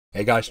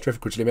Hey guys,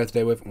 terrific what you're here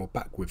today with, and we're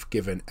back with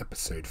Given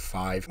episode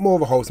 5. More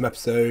of a wholesome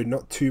episode,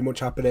 not too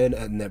much happening,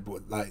 and then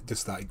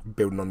just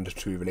building on the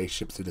two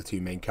relationships with the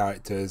two main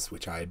characters,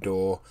 which I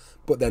adore.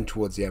 But then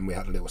towards the end we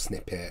had a little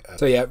snippet.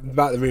 So yeah,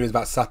 about the rumours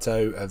about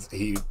Sato, as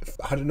he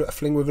had a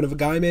fling with another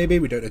guy maybe,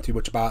 we don't know too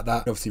much about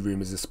that. And obviously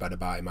rumours are spread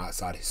about him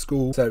outside his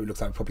school, so it looks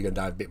like we're probably going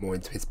to dive a bit more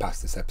into his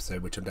past this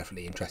episode, which I'm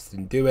definitely interested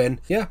in doing.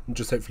 Yeah, and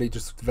just hopefully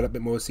just develop a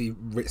bit more, see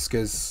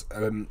Ritsuka's,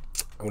 I want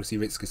to see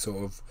Ritsuka's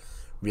sort of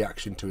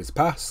reaction to his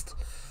past.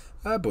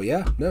 But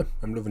yeah, no,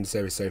 I'm loving the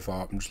series so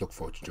far. I'm just looking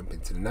forward to jumping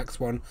into the next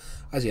one.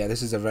 As yeah,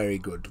 this is a very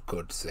good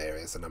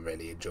series, and I'm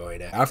really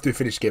enjoying it. After we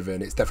finish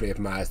Given, it's definitely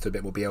opened my eyes to a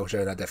bit more BL show,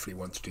 and I definitely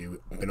want to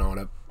do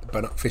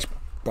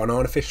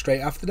banana fish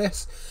straight after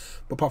this.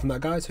 But apart from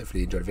that, guys, hopefully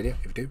you enjoyed the video.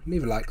 If you do,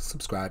 leave a like,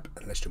 subscribe,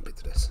 and let's jump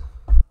into this.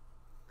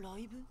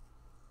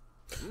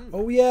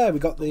 Oh yeah, we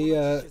got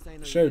the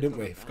show, didn't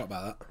we? Forgot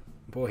about that.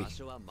 Boy.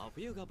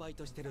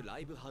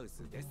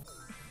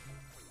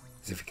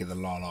 As if you get the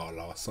La La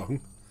La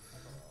song.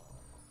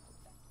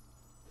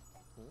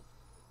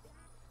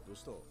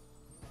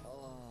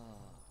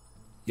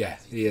 Yeah,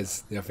 he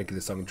is. I think of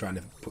the song I'm trying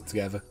to put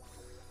together.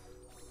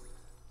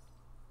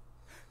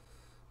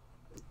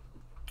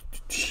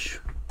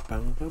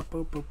 I'm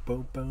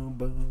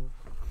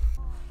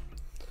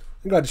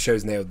glad the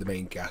show's nailed the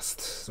main cast.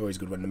 It's always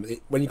good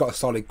when you got a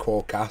solid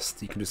core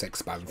cast, you can just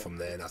expand from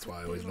there, and that's what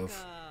I always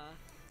love.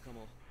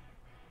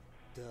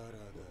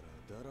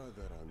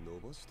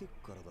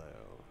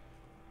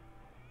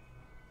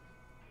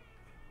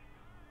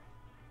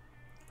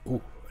 Ooh,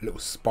 a little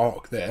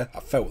spark there. I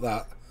felt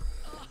that.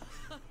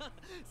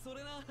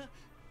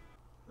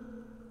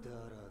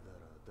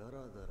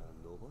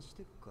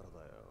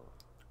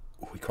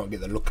 Ooh, we can't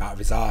get the look out of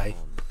his eye.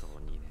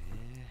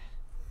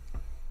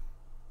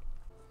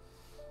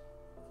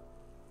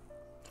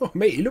 Oh,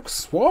 mate, he looks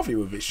swarthy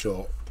with his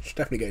short. Should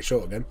definitely get it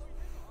short again.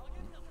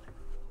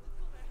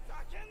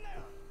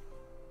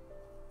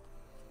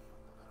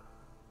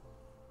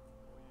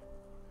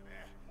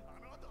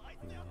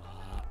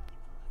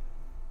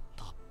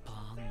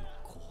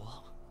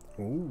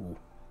 Ooh.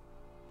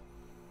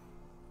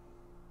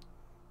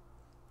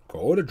 Got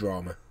all the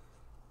drama.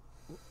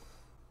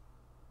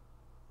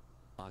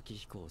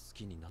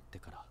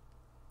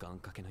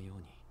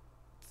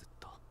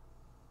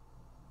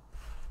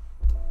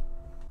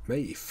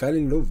 Mate, he fell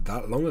in love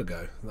that long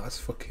ago. That's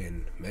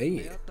fucking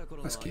mate.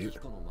 That's cute.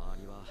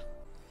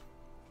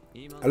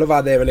 I love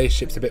how their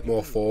relationship's a bit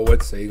more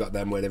forward. So you got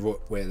them where they've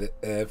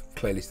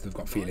clearly they've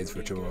got feelings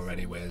for each other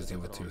already, whereas the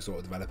other two are sort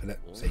of developing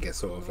it. So you get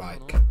sort of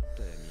like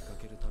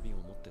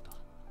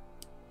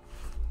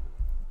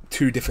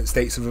two different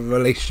states of a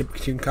relationship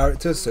between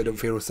characters, so it don't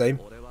feel the same.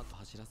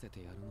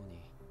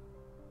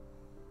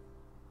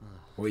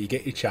 Well, you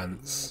get your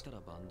chance.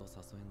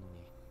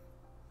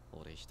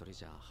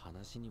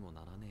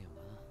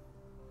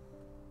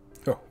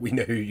 Oh, we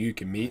know who you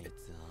can meet.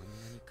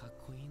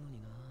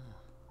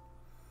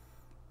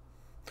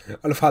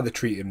 I love how they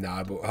treat him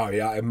now, but how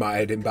I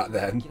admired him back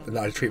then, and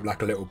now they treat him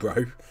like a little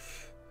bro.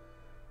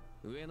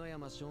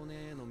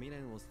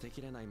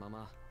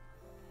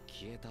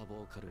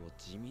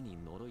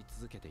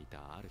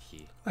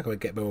 I can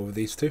get more with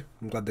these two.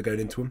 I'm glad they're going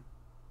into him.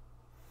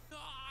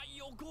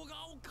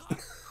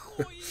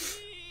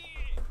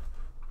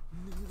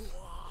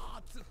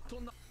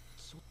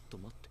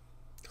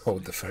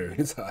 Hold the phone,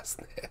 his ass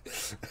there.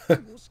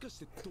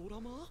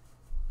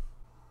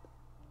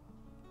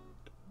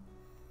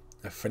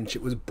 A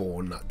friendship was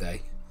born that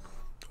day.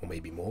 Or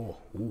maybe more.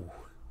 Ooh.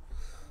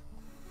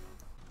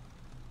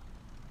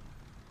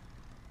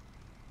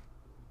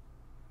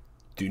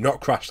 Do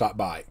not crash that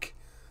bike.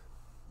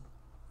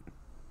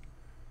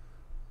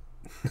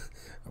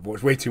 I've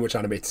watched way too much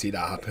anime to see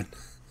that happen.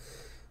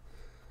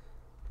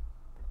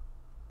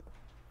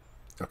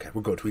 Okay,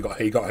 we're good.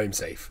 He got home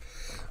safe.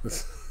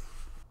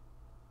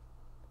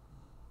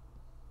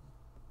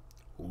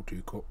 All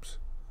 2 cups.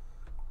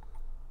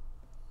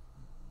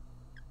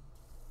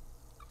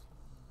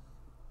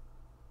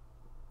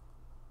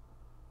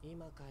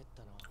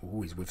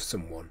 Oh, he's with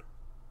someone.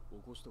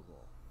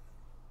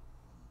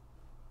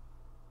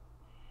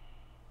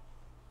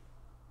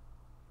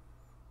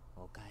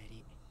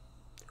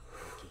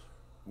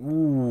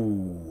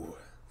 Ooh.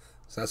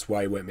 So that's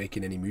why he weren't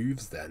making any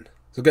moves then.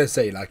 So I'm going to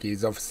say, like,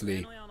 he's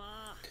obviously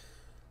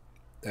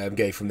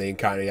gay from the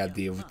encounter he had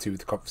the other two,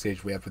 the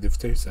conversation we had with the other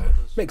two, so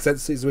makes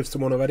sense he's with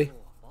someone already.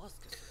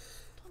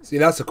 See,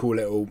 that's a cool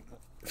little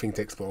thing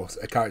to explore.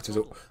 A character's...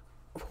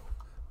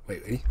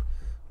 Wait, really?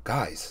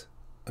 Guys,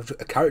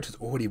 a character's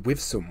already with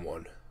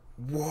someone.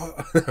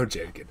 What? I'm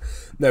joking.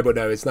 No, but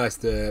no, it's nice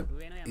to...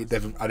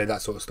 They've added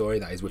that sort of story,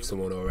 that he's with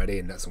someone already,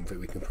 and that's something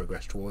we can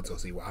progress towards, or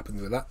see what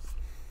happens with that.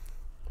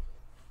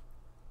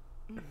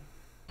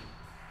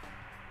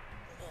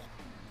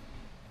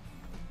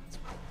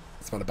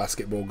 It's not a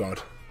basketball god.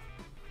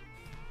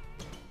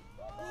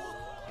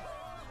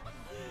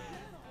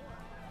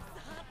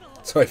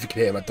 Sorry if you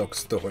can hear my dog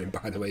snoring,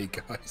 by the way,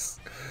 guys.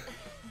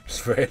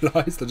 Just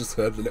realised I just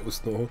heard the little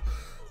snore.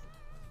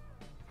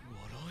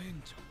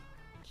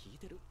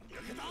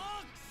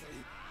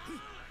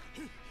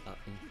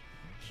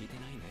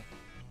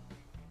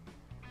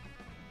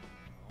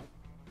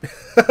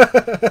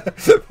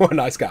 What a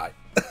nice guy.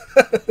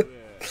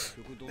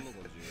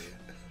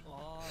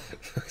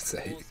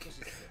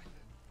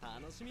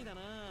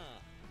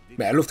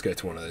 Man, I'd love to go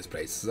to one of those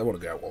places. I want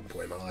to go at one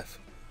point in my life.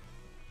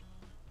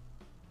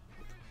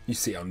 You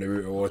see on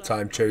Naruto all the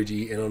time, Choji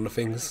eating on the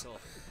things.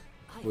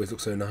 Always look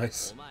so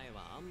nice.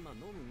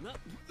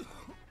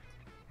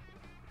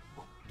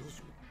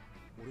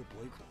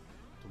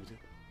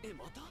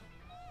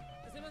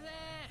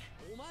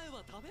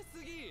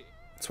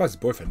 That's why his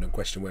boyfriend don't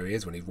question where he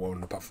is when he's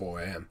woken up at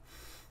 4 AM.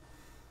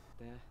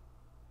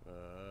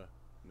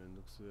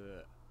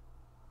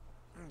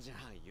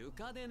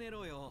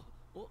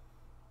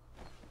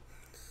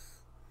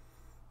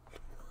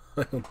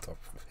 On top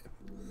of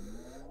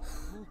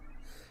him.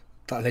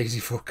 That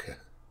lazy fucker.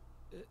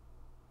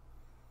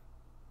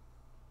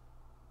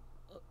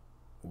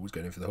 Always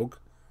going in for the hug.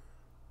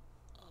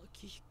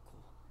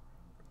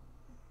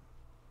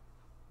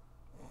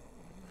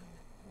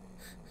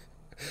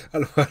 I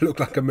look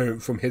like a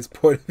moment from his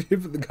point of view,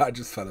 but the guy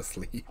just fell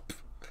asleep.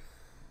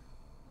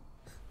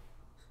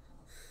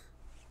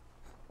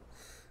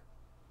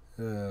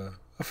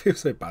 I feel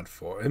so bad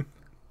for him.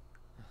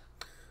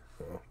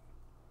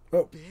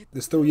 Oh,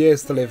 there's still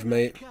years to live,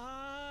 mate.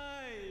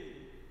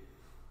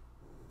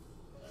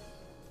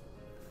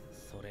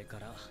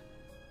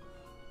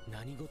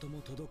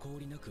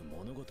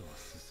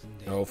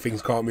 Oh,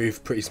 things can't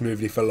move pretty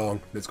smoothly for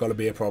long. There's got to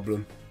be a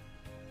problem.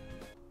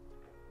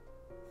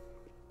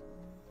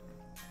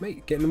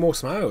 Mate, getting more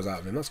smiles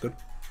out of him, that's good.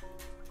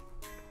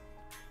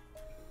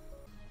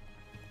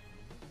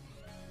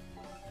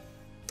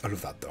 I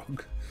love that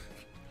dog.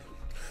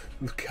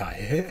 Look at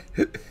it.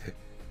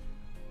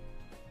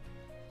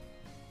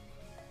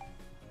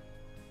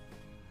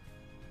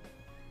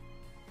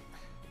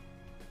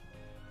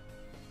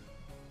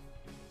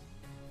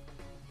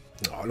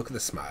 Oh, look at the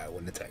smile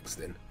when they're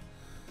texting.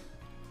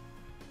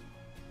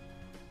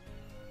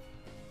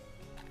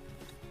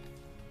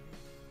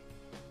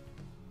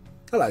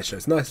 I like the show.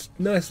 It's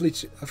nicely.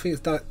 I think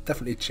it's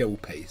definitely chill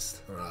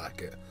paced. I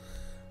like it.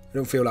 I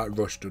don't feel like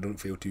rushed or don't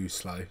feel too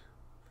slow.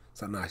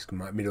 It's that nice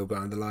middle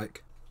ground I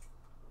like.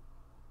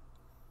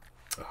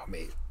 Oh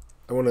mate,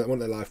 I want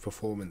the live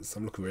performance.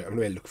 I'm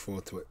really looking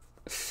forward to it.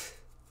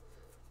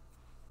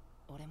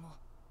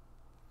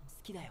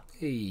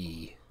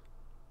 Hey.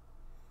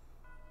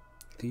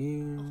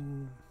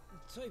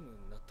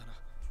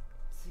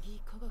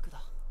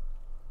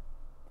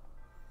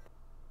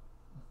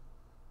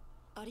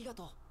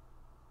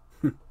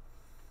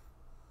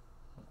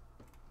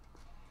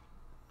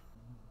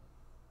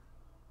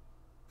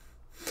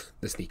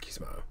 The sneaky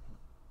smile.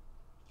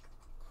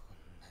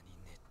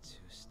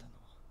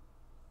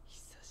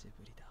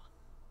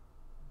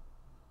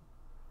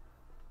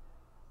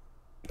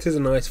 It is a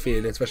nice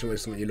feeling, especially when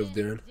it's something you love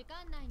doing.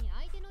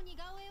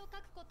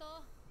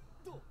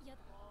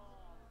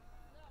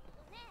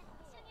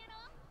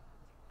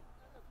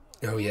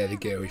 Oh yeah, the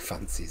girl, he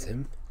fancies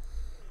him.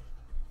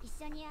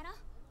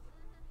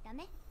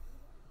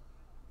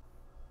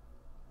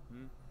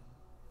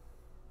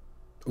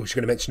 Oh, she's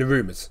going to mention the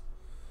rumours.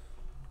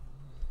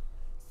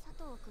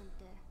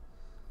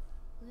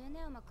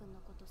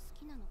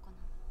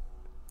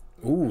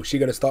 Ooh, she's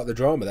going to start the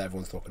drama that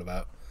everyone's talking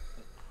about.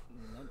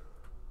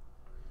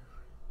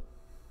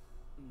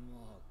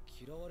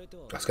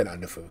 That's going to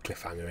end up with a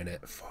cliffhanger,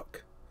 innit?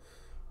 Fuck.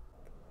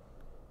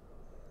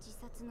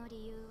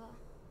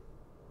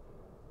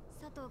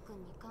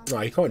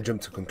 No, you can't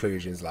jump to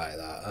conclusions like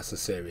that. That's a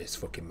serious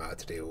fucking matter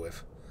to deal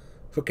with.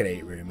 Fucking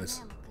hate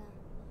rumours.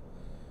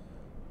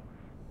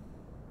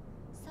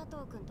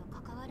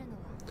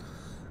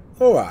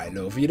 Alright,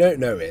 love, you don't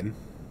know him.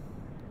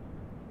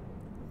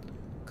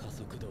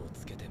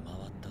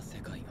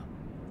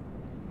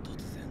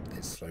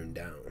 It's slowing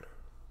down.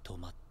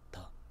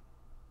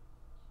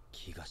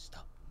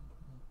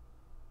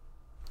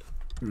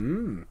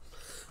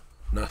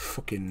 Nah,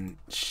 fucking.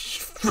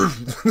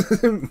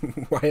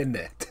 Why a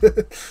net?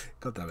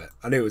 God damn it.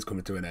 I knew it was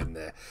coming to an end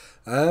there.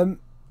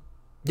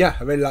 Yeah,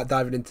 I really like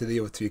diving into the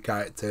other two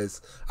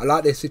characters. I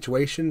like their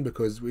situation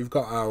because we've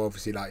got our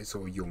obviously like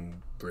sort of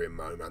young brilliant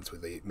romance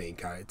with the main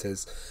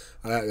characters.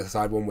 I like the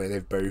side one where they're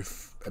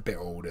both a bit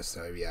older,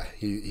 so yeah.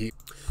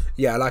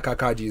 Yeah, I like how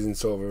Kaji's in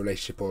sort of a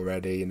relationship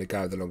already, and the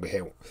guy with the longer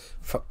hair,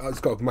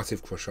 I've got a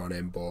massive crush on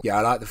him, but yeah,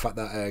 I like the fact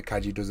that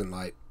Kaji doesn't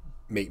like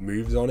make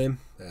moves on him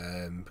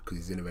because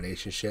he's in a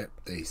relationship.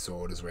 They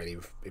sort of just really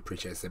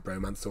appreciates their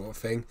bromance sort of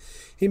thing.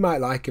 He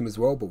might like him as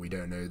well, but we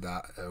don't know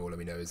that. All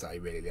we know is that he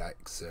really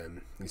likes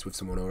he's with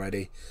someone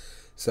already.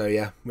 So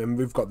yeah,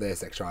 we've got their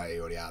sexuality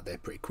already out there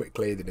pretty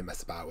quickly. They didn't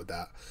mess about with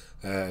that.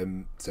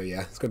 So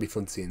yeah, it's gonna be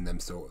fun seeing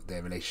them sort of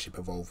their relationship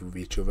evolve with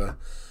each other.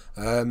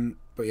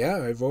 But yeah,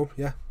 overall,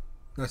 yeah,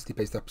 nicely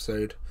paced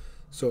episode.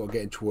 Sort of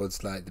getting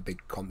towards like the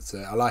big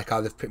concert. I like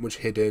how they've pretty much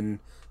hidden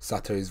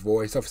Sato's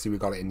voice. Obviously we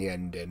got it in the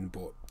ending,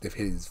 but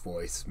his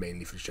voice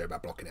mainly for the show by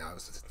blocking it out,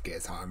 so to get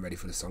his heart ready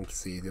for the song, to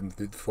see them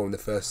perform the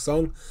first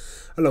song,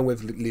 along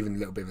with leaving a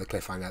little bit of a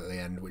cliffhanger at the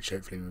end, which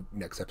hopefully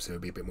next episode will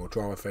be a bit more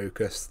drama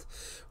focused,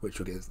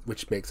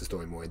 which makes the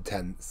story more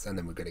intense, and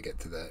then we're going to get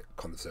to the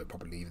concert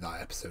probably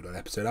that episode or the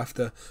episode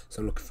after.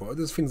 So I'm looking forward.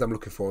 There's things I'm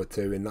looking forward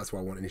to, and that's what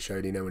I want in the show.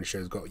 You know, when the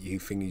show's got you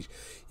things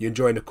you're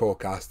enjoying the core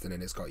cast, and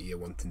then it's got you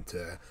wanting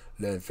to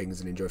learn things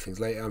and enjoy things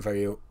later.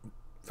 I'm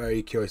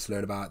very curious to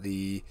learn about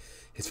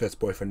his first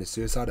boyfriend's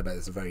suicide. I bet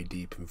there's a very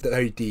deep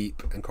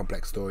and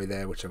complex story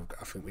there, which I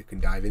think we can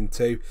dive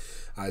into.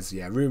 As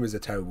rumours are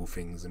terrible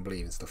things, and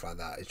believing stuff like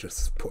that is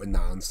just putting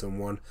that on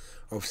someone.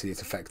 Obviously,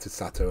 it's affected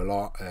Sato a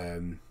lot,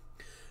 and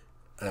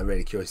I'm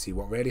really curious to see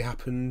what really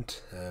happened,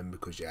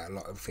 because a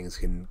lot of things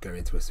can go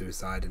into a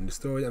suicide in the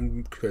story.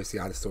 I'm curious to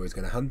see how the story is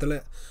going to handle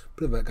it.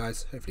 But other than that,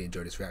 guys, hopefully you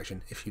enjoyed this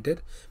reaction. If you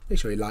did, make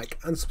sure you like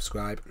and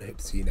subscribe, and I hope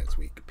to see you next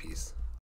week. Peace.